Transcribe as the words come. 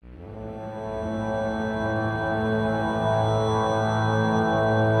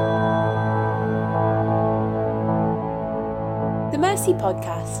Mercy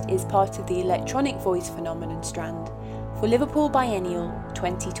podcast is part of the Electronic Voice Phenomenon strand for Liverpool Biennial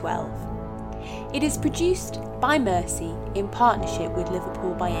 2012. It is produced by Mercy in partnership with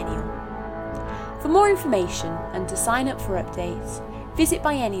Liverpool Biennial. For more information and to sign up for updates, visit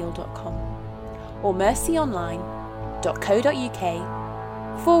biennial.com or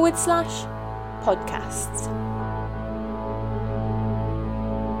mercyonline.co.uk/podcasts.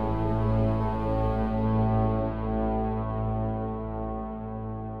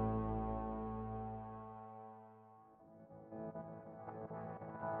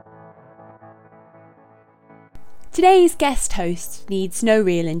 Today's guest host needs no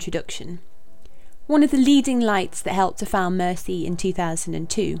real introduction. One of the leading lights that helped to found Mercy in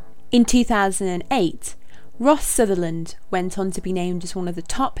 2002. In 2008, Ross Sutherland went on to be named as one of the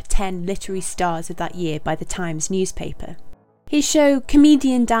top 10 literary stars of that year by the Times newspaper. His show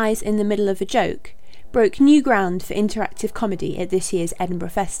Comedian Dies in the Middle of a Joke broke new ground for interactive comedy at this year's Edinburgh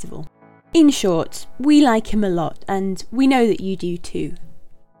Festival. In short, we like him a lot, and we know that you do too.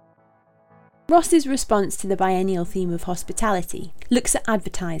 Ross's response to the biennial theme of hospitality looks at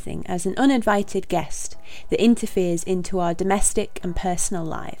advertising as an uninvited guest that interferes into our domestic and personal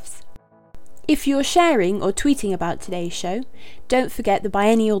lives. If you're sharing or tweeting about today's show, don't forget the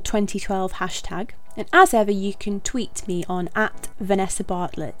Biennial 2012 hashtag, and as ever you can tweet me on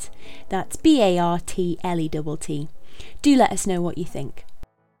 @VanessaBartlett, that's BARTLETT. Do let us know what you think.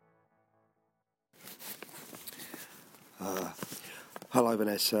 Hello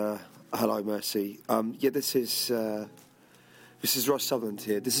Vanessa. Hello, Mercy. This is Ross Sutherland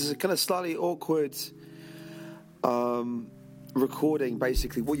here. This is a kind of slightly awkward recording.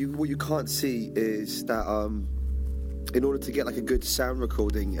 Basically, what you can't see is that in order to get like a good sound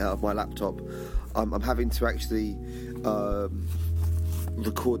recording out of my laptop, I'm having to actually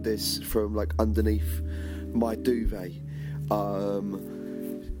record this from like underneath my duvet.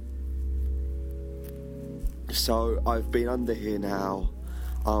 So I've been under here now.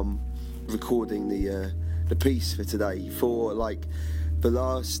 Recording the piece for today for like the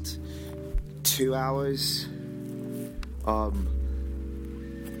last 2 hours.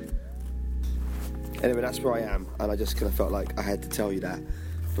 Anyway, that's where I am, and I just kind of felt like I had to tell you that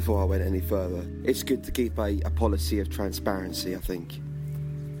before I went any further. It's good to keep a policy of transparency, I think.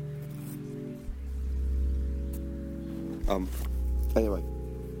 Anyway,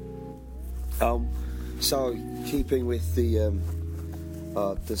 so keeping with the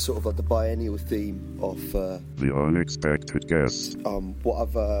sort of like the biennial theme of the unexpected guest. What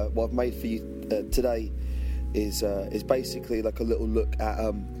I've made for you today is basically like a little look at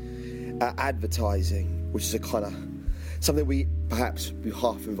advertising, which is a kind of something we perhaps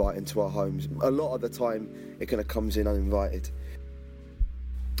half invite into our homes. A lot of the time, it kind of comes in uninvited.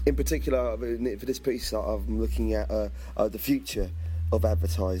 In particular, for this piece, I'm looking at the future of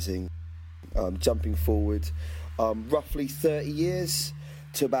advertising, jumping forward roughly 30 years.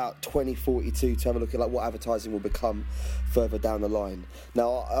 To about 2042 to have a look at like what advertising will become further down the line.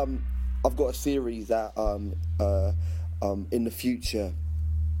 Now, I've got a theory that in the future,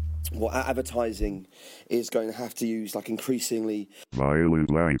 advertising is going to have to use like increasingly violent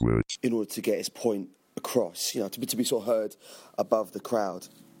language in order to get its point across. You know, to be sort of heard above the crowd.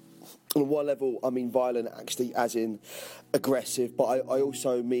 On one level, I mean violent, actually, as in aggressive, but I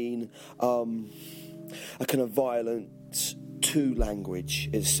also mean a kind of violent to language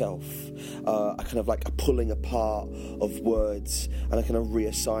itself, a kind of like a pulling apart of words and a kind of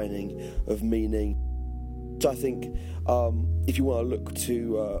reassigning of meaning. So I think if you want to look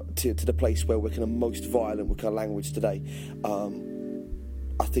to the place where we're kind of most violent with kind of language today,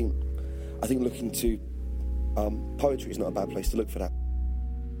 I think looking to poetry is not a bad place to look for that.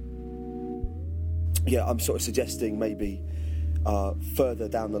 Yeah, I'm sort of suggesting maybe further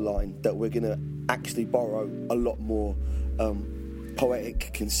down the line that we're going to actually borrow a lot more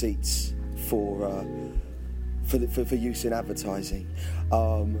poetic conceits for use in advertising,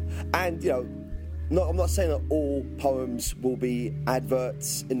 and you know, I'm not saying that all poems will be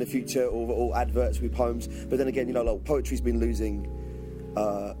adverts in the future or all adverts will be poems, but then again, you know, like, poetry's been losing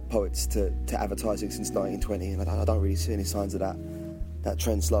poets to advertising since 1920, and I don't really see any signs of that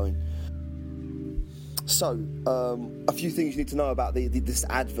trend slowing. So, a few things you need to know about this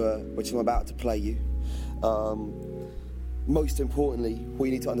advert which I'm about to play you. Most importantly, what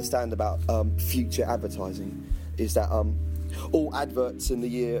you need to understand about future advertising is that all adverts in the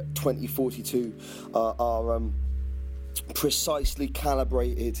year 2042 are precisely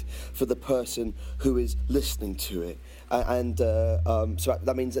calibrated for the person who is listening to it. So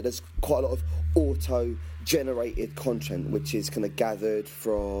that means that there's quite a lot of auto-generated content, which is kind of gathered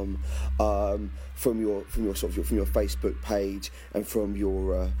from your Facebook page and from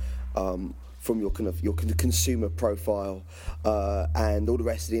your consumer profile, and all the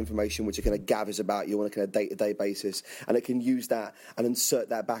rest of the information which it kind of gathers about you on a kind of day-to-day basis, and it can use that and insert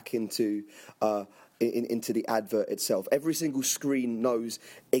that back into the advert itself. Every single screen knows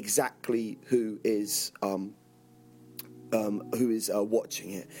exactly who is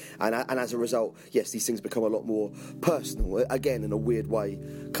watching it, and as a result, yes, these things become a lot more personal. Again, in a weird way,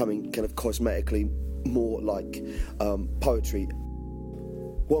 coming kind of cosmetically more like poetry.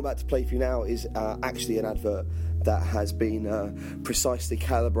 What I'm about to play for you now is actually an advert that has been precisely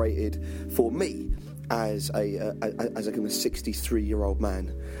calibrated for me as a kind of 63-year-old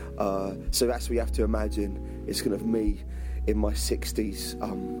man. So that's what you have to imagine. It's kind of me in my 60s,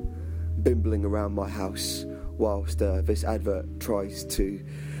 bimbling around my house whilst this advert tries to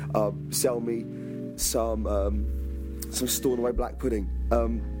sell me some stored away black pudding.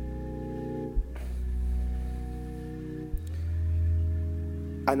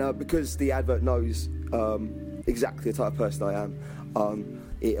 And because the advert knows exactly the type of person I am,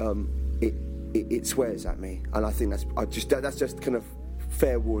 it swears at me, and I think that's just kind of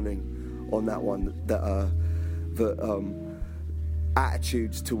fair warning on that one. That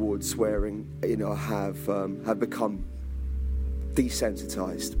attitudes towards swearing, have become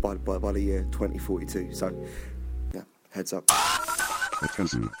desensitized by the year 2042. So, yeah, heads up.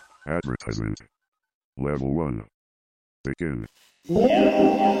 Attention, advertisement. Level 1. Begin. This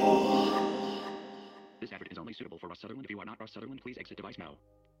advert is only suitable for Russ Sutherland. If you are not Russ Sutherland, please exit device now.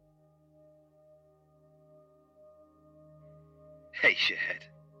 Hey, shithead.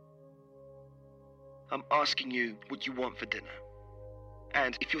 I'm asking you what you want for dinner.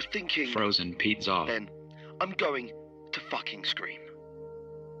 And if you're thinking Frozen pizza, then I'm going to fucking scream.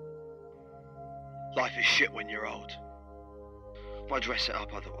 Life is shit when you're old. Why dress it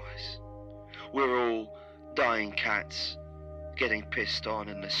up otherwise? We're all dying cats, getting pissed on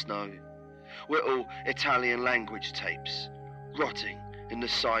in the snow. We're all Italian language tapes, rotting in the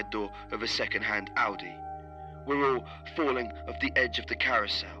side door of a second-hand Audi. We're all falling off the edge of the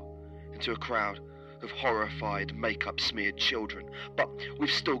carousel into a crowd of horrified, makeup-smeared children. But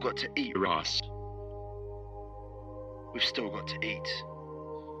we've still got to eat. Ross. We've still got to eat.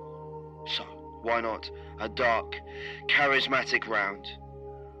 So, why not a dark, charismatic round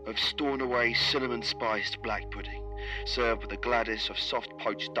of Stornoway cinnamon-spiced black pudding, served with a Gladys of soft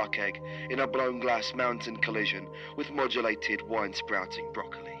poached duck egg in a blown glass mountain collision with modulated wine-sprouting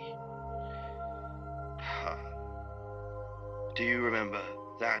broccoli. Do you remember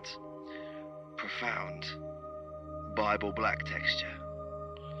that profound Bible black texture?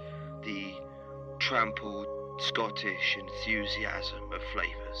 The trampled Scottish enthusiasm of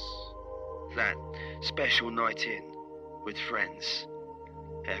flavours? That special night in with friends,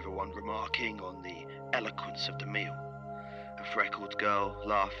 everyone remarking on the eloquence of the meal, a freckled girl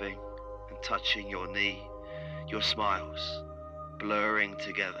laughing and touching your knee, your smiles blurring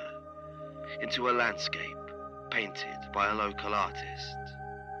together into a landscape painted by a local artist.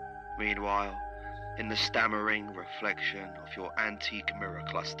 Meanwhile, in the stammering reflection of your antique mirror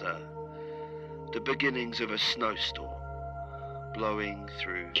cluster, the beginnings of a snowstorm blowing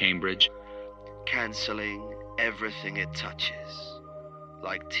through Cambridge, cancelling everything it touches,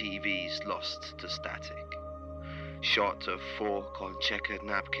 like TVs lost to static. Shot of fork on checkered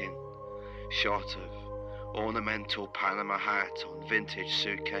napkin, shot of ornamental Panama hat on vintage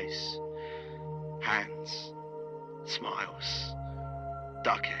suitcase, hands, smiles,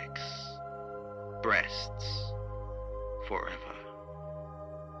 duck eggs, breasts, forever.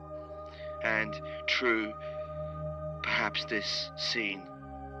 And true, perhaps this scene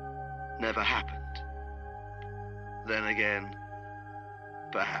never happened. Then again,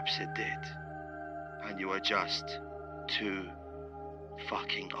 perhaps it did, and you are just too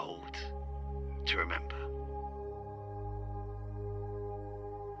fucking old to remember.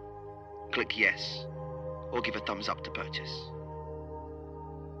 Click yes, or give a thumbs up to purchase.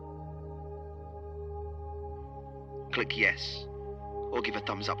 Click yes, or give a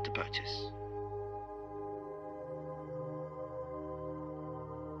thumbs up to purchase.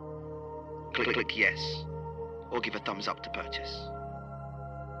 Click yes, or give a thumbs up to purchase.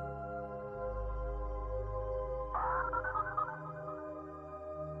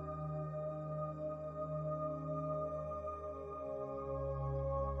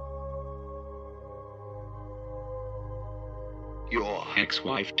 Your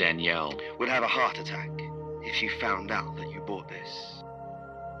ex-wife Danielle would have a heart attack if she found out that you bought this.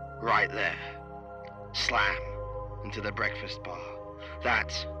 Right there. Slam. into the breakfast bar.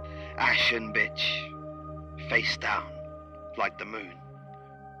 That ashen bitch, face down like the moon.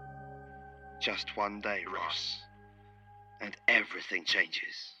 Just one day, Ross, and everything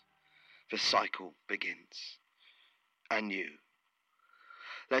changes. The cycle begins. Anew.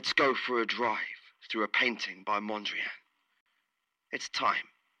 Let's go for a drive through a painting by Mondrian. It's time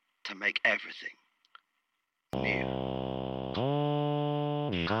to make everything new.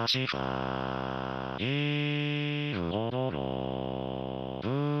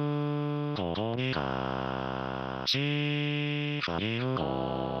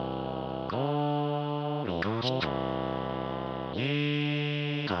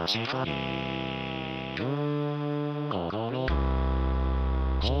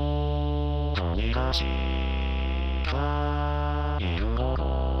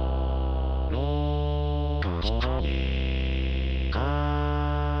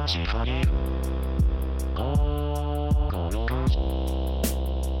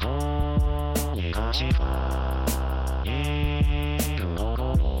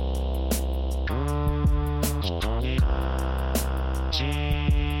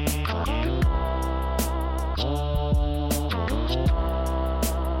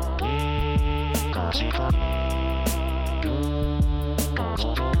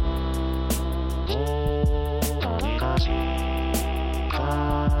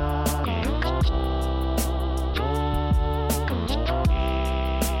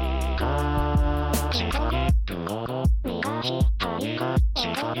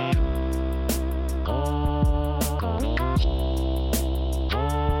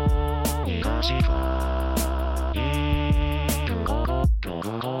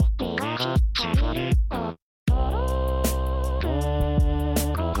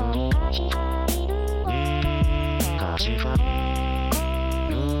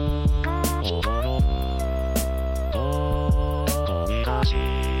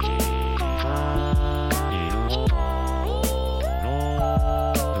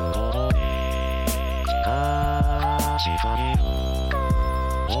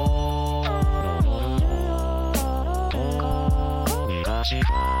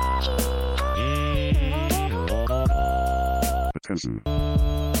 Attention.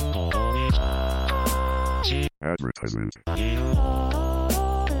 Advertisement.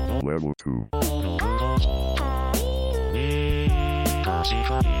 Level 2.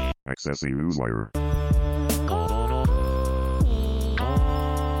 Accessing newswire.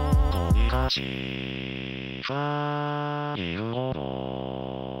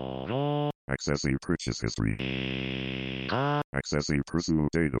 Accessing purchase history. Accessing personal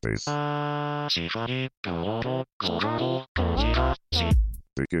database.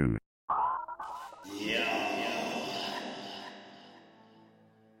 Begin.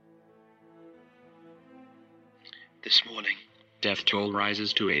 This morning, Death toll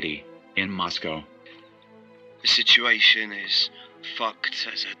rises to 80 in Moscow. the situation is fucked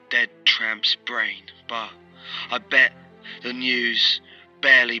as a dead tramp's brain, but I bet the news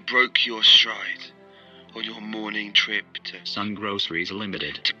barely broke your stride on your morning trip to Sun Groceries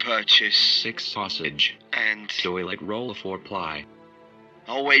Limited. purchase 6 sausage. and Toilet roll 4 ply.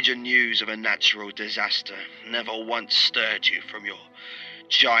 I'll wager news of a natural disaster never once stirred you from your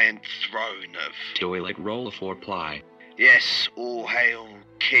giant throne of Toilet roll 4 ply. yes, all hail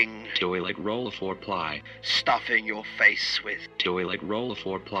King, Toilet roll 4 ply. stuffing your face with Toilet roll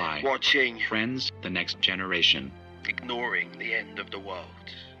 4 ply. watching, Friends, the next generation. ignoring the end of the world.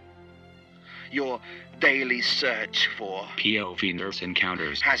 Your daily search for POV nurse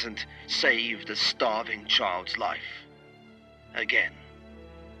encounters. hasn't saved a starving child's life. Again.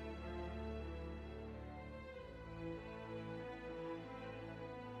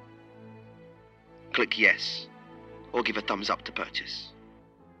 Click yes, or give a thumbs up to purchase.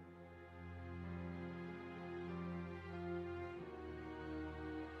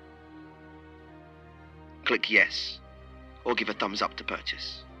 Click yes, or give a thumbs up to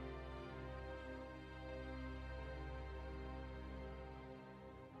purchase.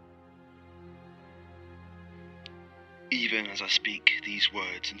 Even as I speak these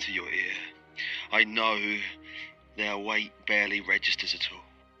words into your ear, I know their weight barely registers at all.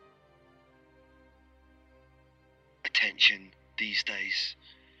 Attention these days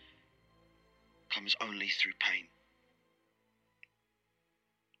comes only through pain.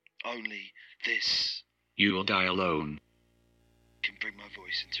 Only this You will die alone. can bring my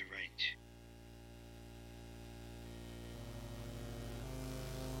voice into range.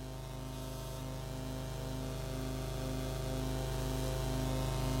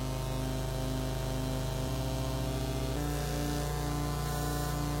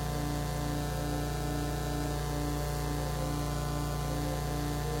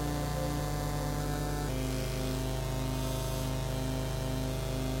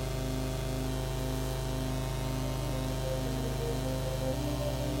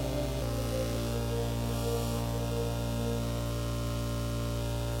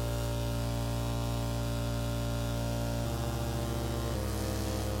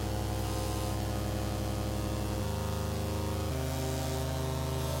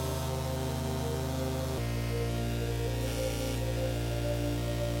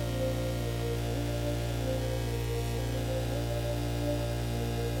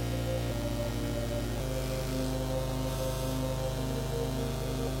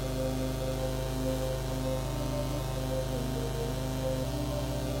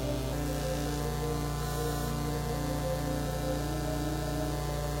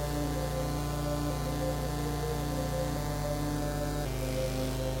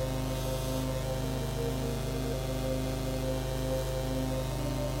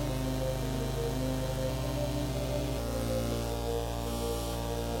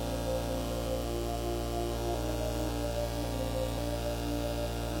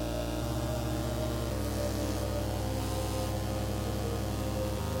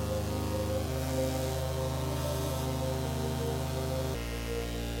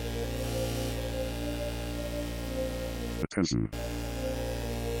 Attention.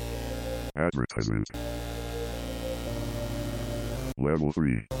 Advertisement. Level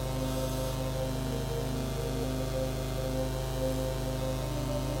 3.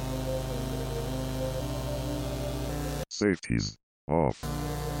 Safeties off.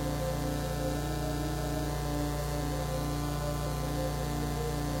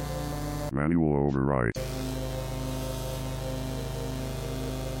 Manual override.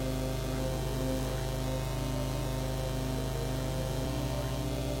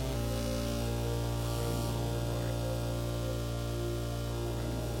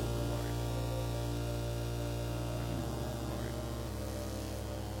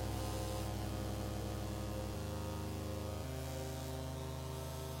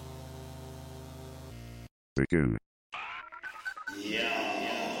 Begin.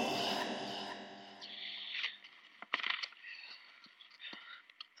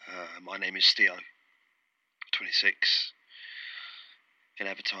 My name is Theo, 26. In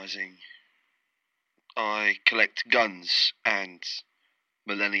advertising, I collect guns and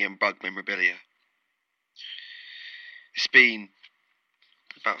Millennium Bug memorabilia. It's been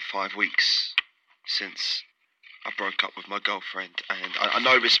about 5 weeks since I broke up with my girlfriend, and I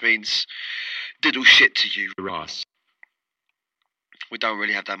know this means diddle shit to you, Ross. We don't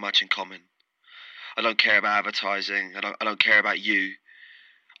really have that much in common. I don't care about advertising. I don't care about you.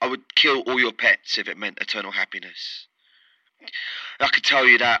 I would kill all your pets if it meant eternal happiness. I could tell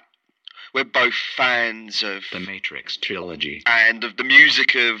you that we're both fans of The Matrix trilogy. and of the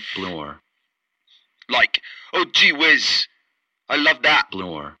music of Blur. like, oh gee whiz, I love that.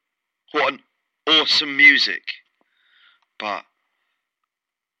 Blur. What an awesome music. But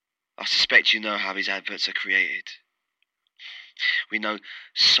I suspect you know how these adverts are created. We know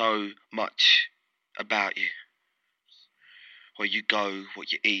so much about you. Where you go,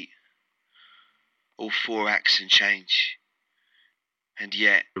 what you eat. All 4 acts and change. And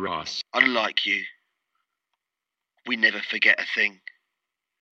yet, Ross. unlike you, we never forget a thing.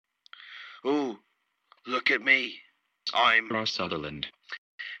 Ooh, look at me. I'm Ross Sutherland.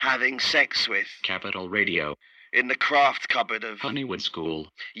 having sex with Capital Radio. in the craft cupboard of Honeywood School.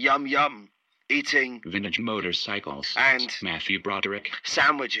 yum yum, eating Vintage motorcycles. and Matthew Broderick.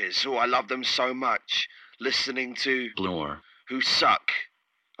 sandwiches. Oh, I love them so much. Listening to Blur. Who Suck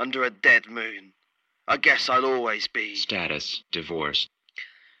under a dead moon. I guess I'll always be. Status. Divorced.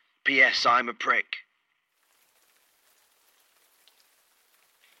 P.S. I'm a prick.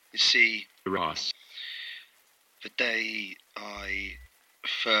 You see, Ross. the day I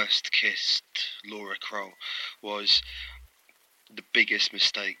first kissed Laura Kroll was the biggest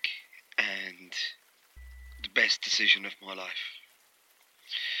mistake and the best decision of my life.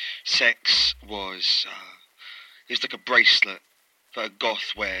 Sex was, it's like a bracelet that a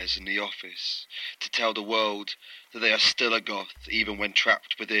goth wears in the office to tell the world that they are still a goth even when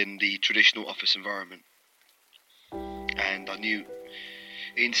trapped within the traditional office environment. And I knew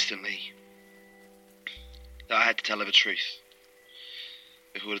instantly that I had to tell her the truth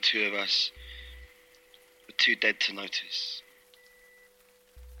before the two of us were too dead to notice.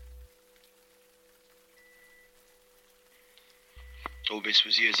 All this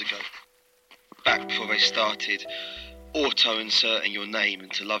was years ago, back before they started auto-inserting your name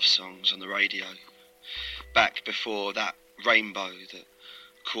into love songs on the radio, back before that rainbow that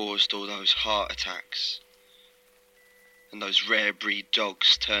caused all those heart attacks and those rare breed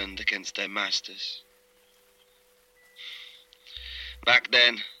dogs turned against their masters. Back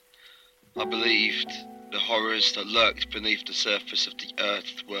then, I believed the horrors that lurked beneath the surface of the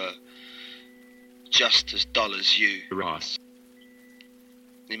earth were just as dull as you. Ross.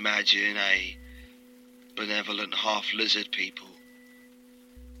 Imagine a benevolent half-lizard people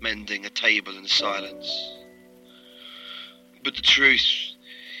mending a table in silence. But the truth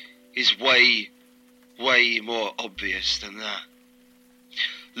is way more obvious than that.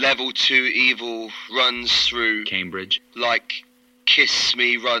 Level 2 evil runs through Cambridge. like Kiss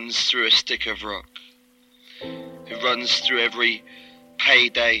Me runs through a stick of rock. It runs through every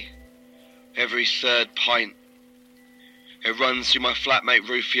payday, every third pint. It runs through my flatmate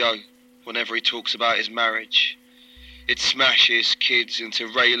Rufio whenever he talks about his marriage. It smashes kids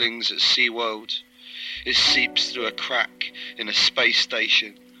into railings at SeaWorld. It seeps through a crack in a space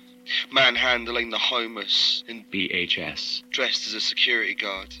station, manhandling the homeless in BHS. dressed as a security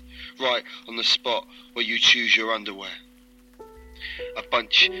guard, right on the spot where you choose your underwear. A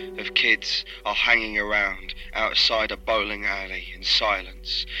bunch of kids are hanging around outside a bowling alley in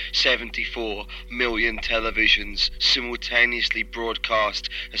silence. 74 million televisions simultaneously broadcast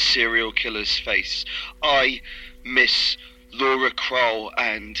a serial killer's face. I miss Laura Kroll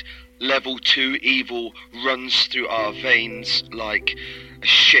and Level 2 evil runs through our veins like a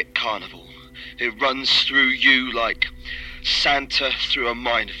shit carnival. It runs through you like Santa through a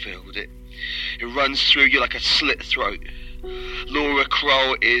minefield. It runs through you like a slit throat. Laura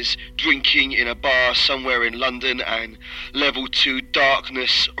Kroll is drinking in a bar somewhere in London, and level 2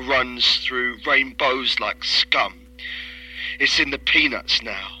 darkness runs through rainbows like scum. It's in the peanuts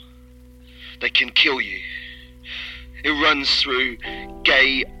now. They can kill you. It runs through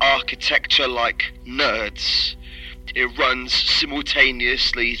gay architecture like nerds. It runs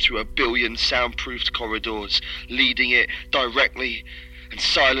simultaneously through a billion soundproofed corridors, leading it directly and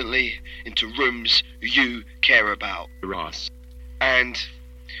silently into rooms you care about. Ross. And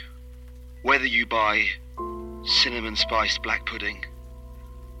whether you buy cinnamon spiced black pudding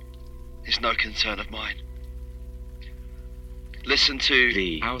is no concern of mine. Listen to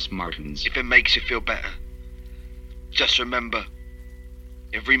The House Martins. if it makes you feel better. Just remember,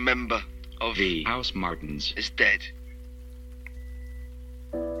 every member of The House Martins. is dead.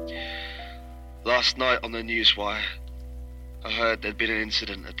 Last night on the newswire, I heard there'd been an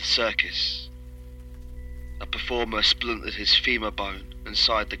incident at the circus. A performer splintered his femur bone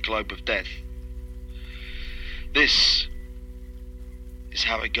inside the globe of death. This is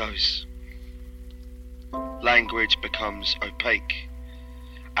how it goes. Language becomes opaque.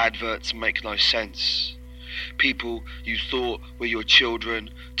 Adverts make no sense. People you thought were your children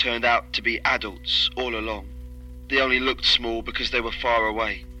turned out to be adults all along. They only looked small because they were far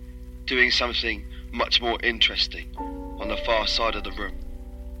away, doing something much more interesting on the far side of the room.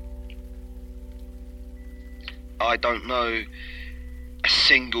 I don't know a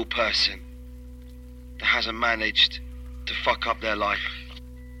single person that hasn't managed to fuck up their life.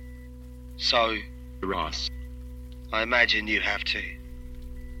 So, Ross. I imagine you have too.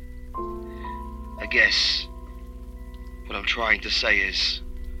 I guess what I'm trying to say is,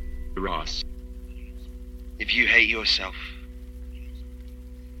 Ross. if you hate yourself,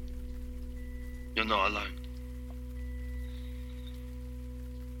 you're not alone.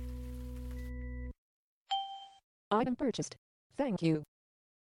 Item purchased. Thank you.